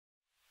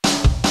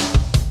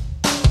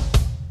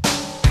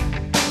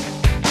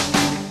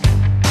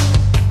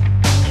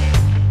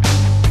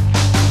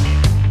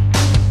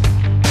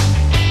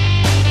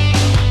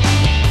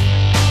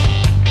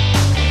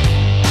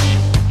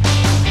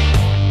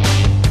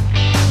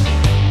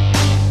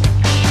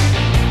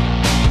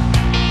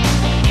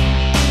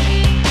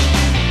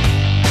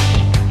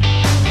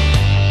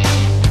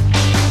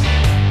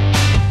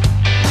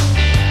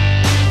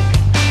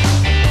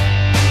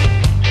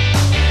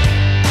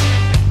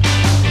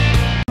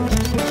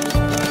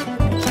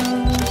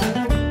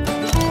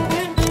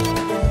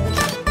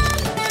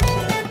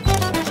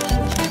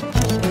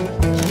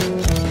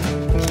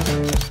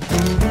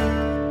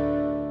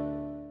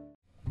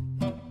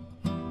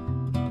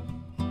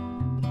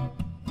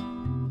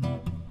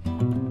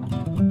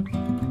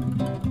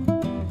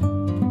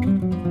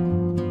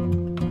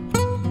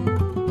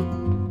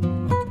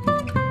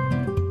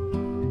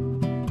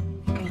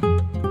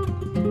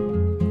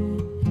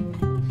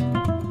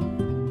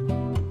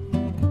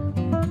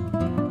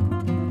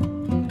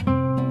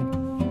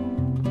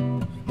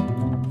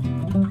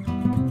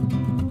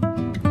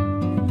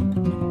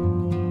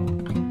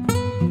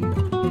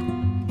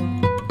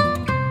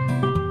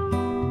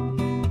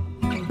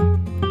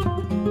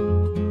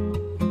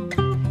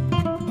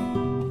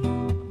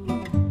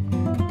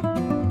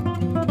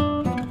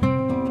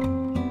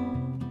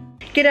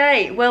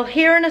G'day. Well,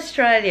 here in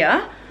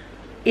Australia,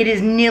 it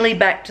is nearly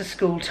back to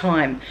school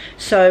time.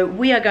 So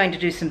we are going to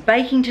do some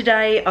baking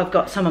today. I've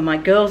got some of my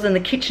girls in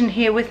the kitchen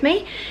here with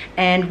me,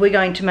 and we're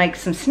going to make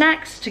some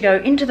snacks to go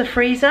into the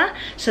freezer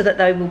so that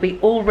they will be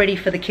all ready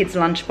for the kids'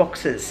 lunch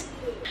boxes.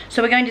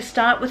 So we're going to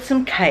start with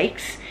some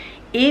cakes.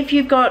 If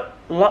you've got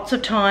lots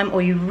of time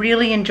or you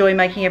really enjoy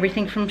making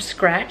everything from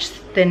scratch,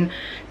 then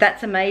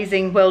that's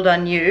amazing, well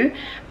done you.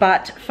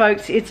 But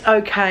folks, it's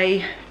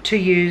okay to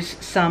use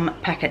some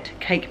packet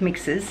cake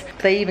mixes.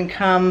 They even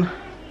come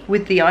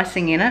with the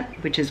icing in it,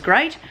 which is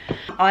great.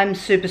 I'm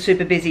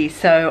super busy,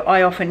 so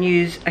I often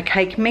use a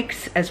cake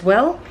mix as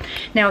well.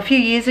 Now, a few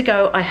years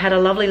ago, I had a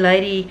lovely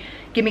lady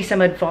give me some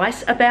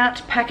advice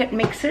about packet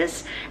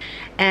mixes,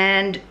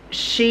 and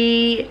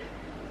she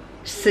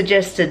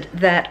suggested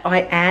that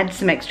I add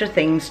some extra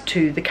things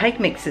to the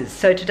cake mixes.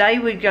 So today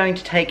we're going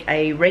to take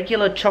a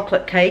regular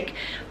chocolate cake,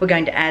 we're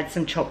going to add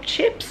some chopped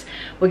chips,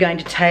 we're going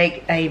to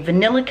take a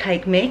vanilla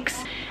cake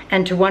mix,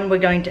 and to one we're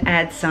going to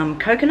add some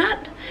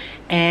coconut,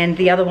 and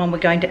the other one we're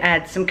going to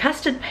add some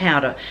custard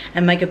powder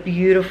and make a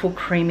beautiful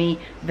creamy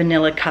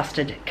vanilla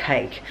custard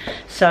cake.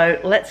 So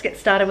let's get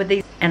started with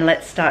these and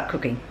let's start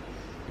cooking.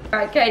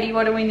 Alright, Katie,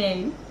 what do we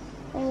need?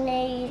 We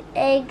need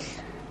eggs,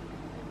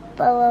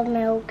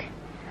 buttermilk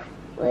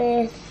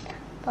with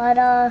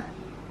butter,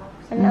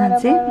 another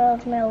bottle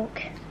of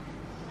milk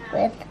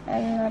with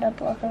another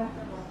bottle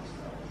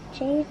of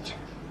cheese.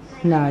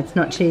 No, it's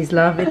not cheese,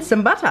 love, it's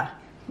some butter.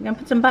 You gonna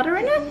put some butter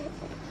in it?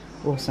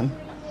 Awesome.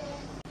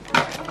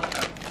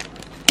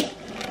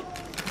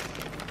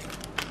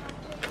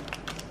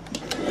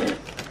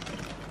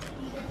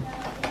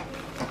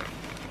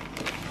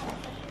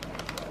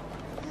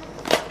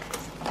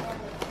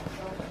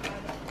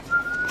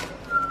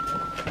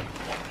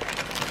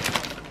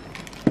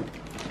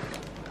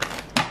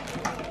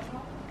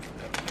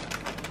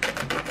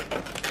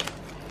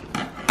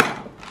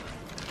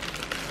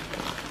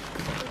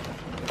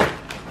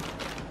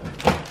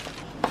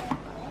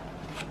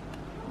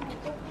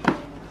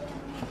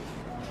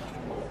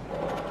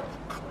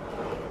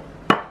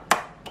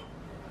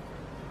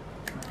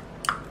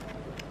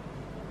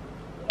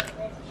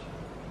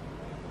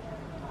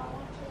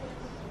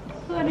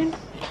 Pour it in.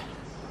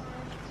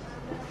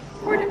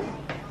 Pour it in.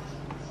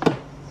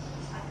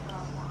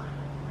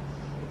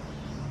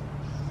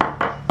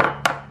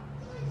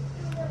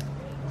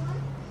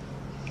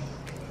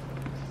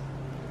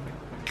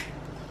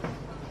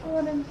 Pour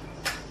it in.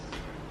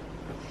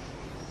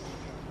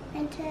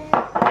 Enter.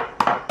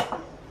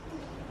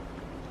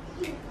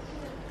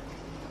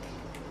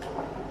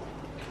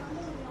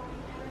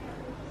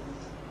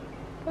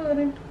 Pour it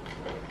in.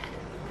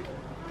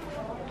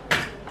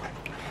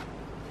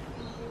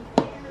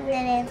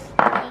 Then it's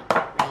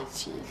my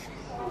cheese.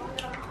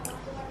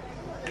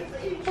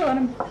 Pour it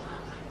in.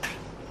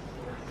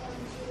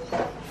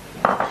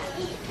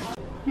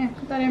 Yeah,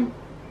 put that in.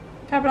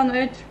 Tap it on the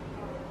edge.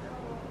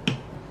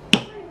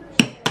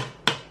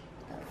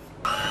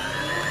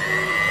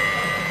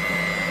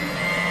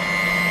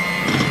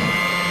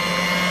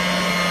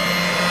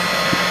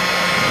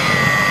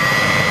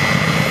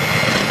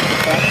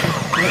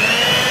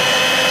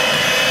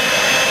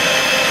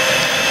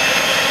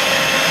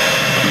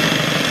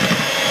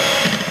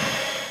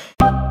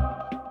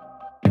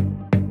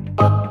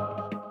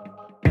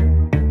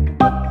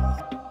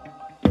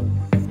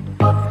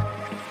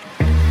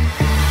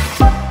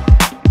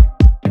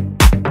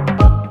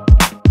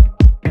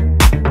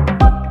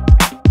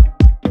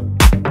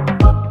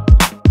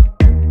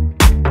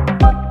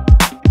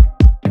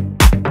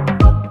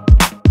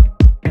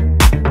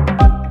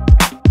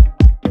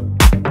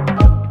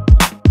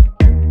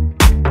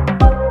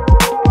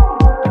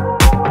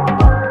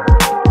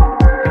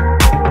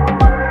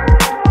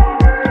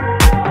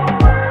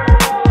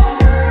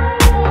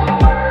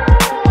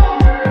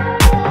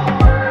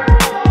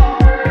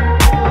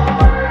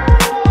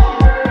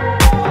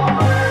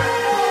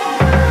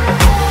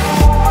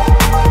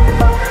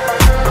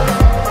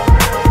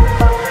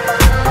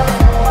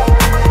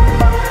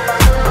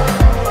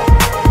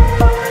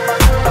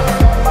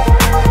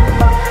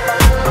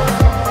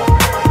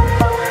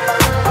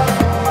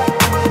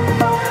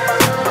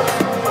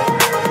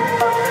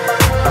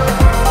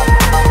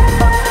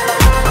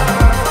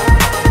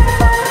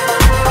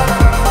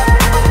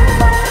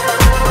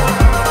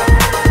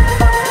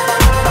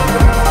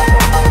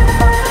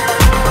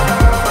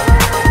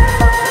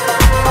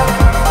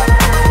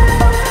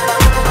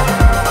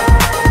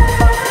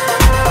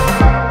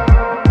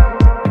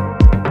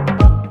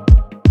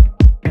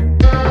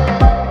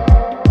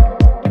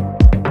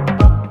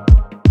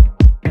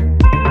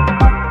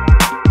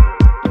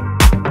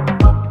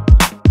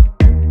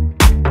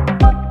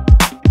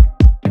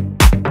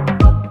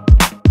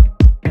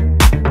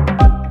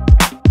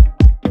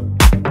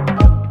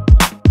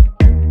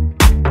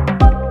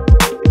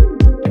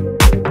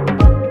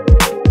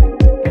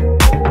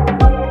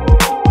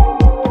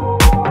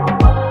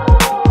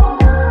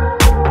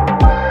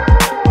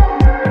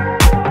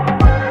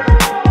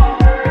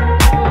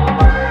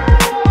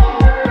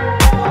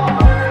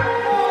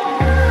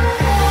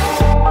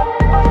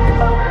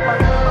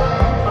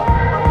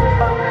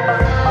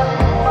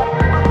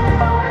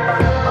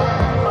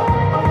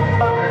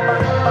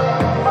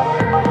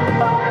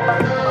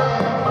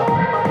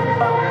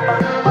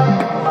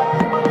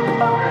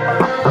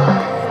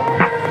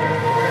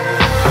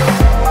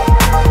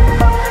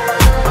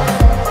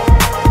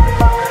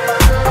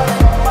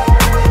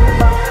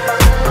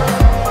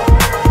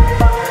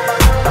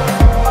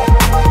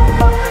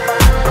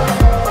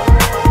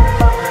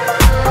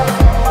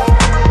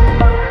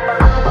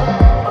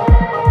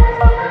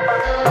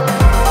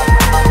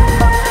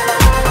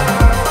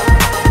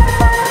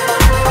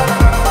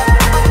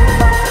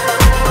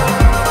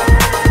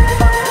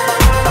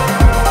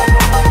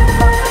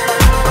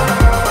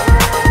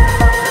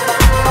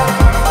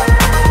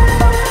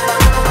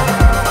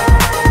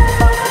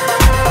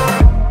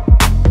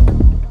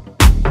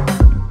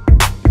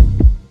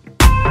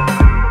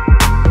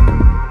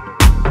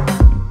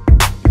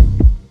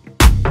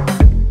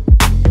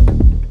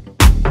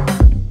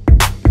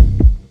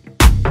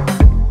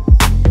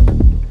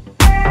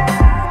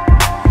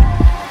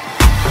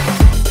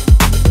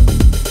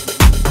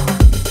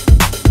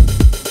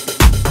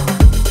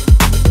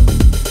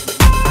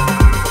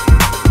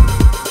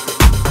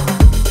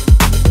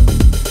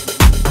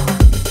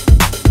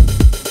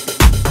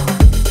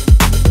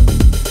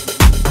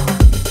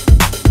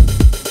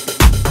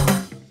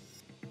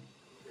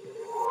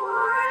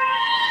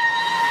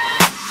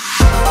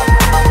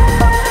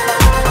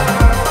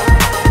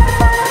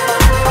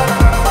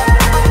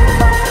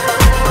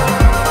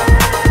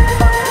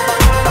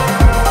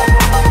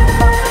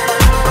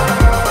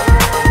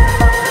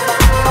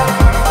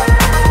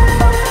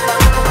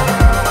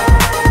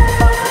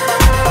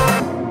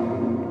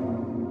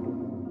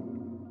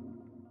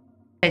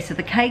 Okay, so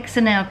the cakes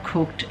are now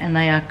cooked and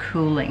they are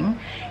cooling.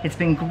 It's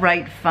been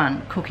great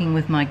fun cooking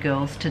with my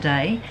girls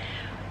today.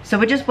 So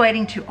we're just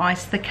waiting to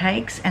ice the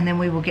cakes and then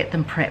we will get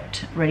them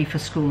prepped, ready for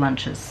school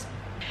lunches.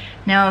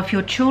 Now, if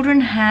your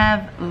children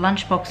have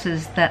lunch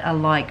boxes that are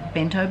like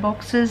bento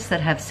boxes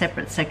that have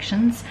separate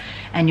sections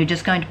and you're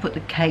just going to put the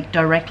cake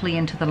directly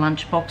into the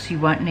lunch box, you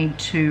won't need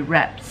to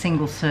wrap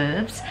single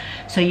serves.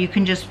 So you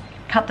can just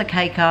cut the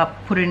cake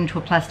up, put it into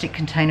a plastic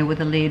container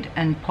with a lid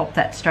and pop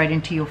that straight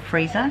into your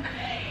freezer.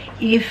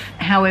 If,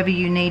 however,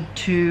 you need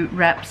to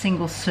wrap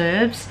single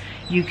serves,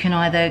 you can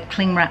either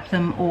cling wrap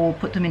them or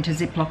put them into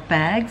Ziploc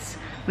bags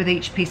with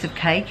each piece of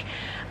cake.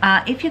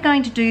 If you're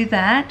going to do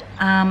that,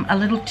 a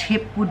little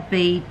tip would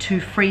be to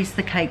freeze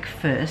the cake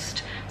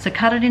first. So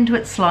cut it into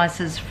its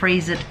slices,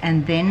 freeze it,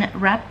 and then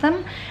wrap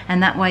them,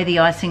 and that way the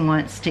icing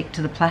won't stick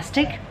to the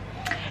plastic.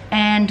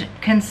 And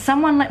can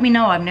someone let me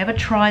know, I've never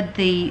tried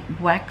the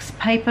wax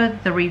paper,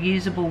 the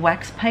reusable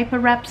wax paper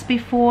wraps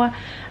before.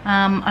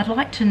 I'd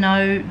like to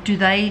know, do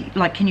they,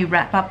 like, can you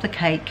wrap up the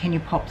cake, can you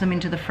pop them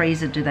into the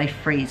freezer, do they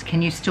freeze?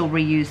 Can you still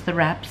reuse the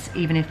wraps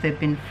even if they've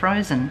been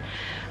frozen?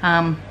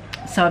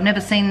 So I've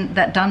never seen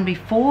that done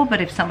before, but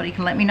if somebody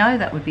can let me know,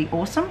 that would be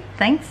awesome.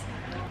 Thanks.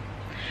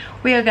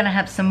 We are going to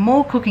have some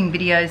more cooking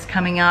videos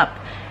coming up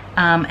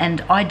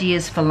and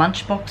ideas for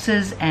lunch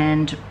boxes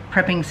and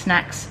prepping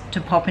snacks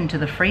to pop into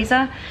the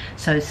freezer.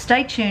 So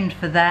stay tuned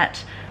for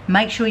that.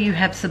 Make sure you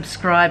have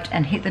subscribed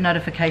and hit the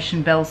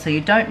notification bell so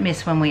you don't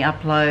miss when we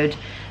upload.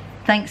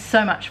 Thanks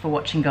so much for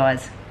watching,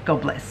 guys.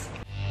 God bless.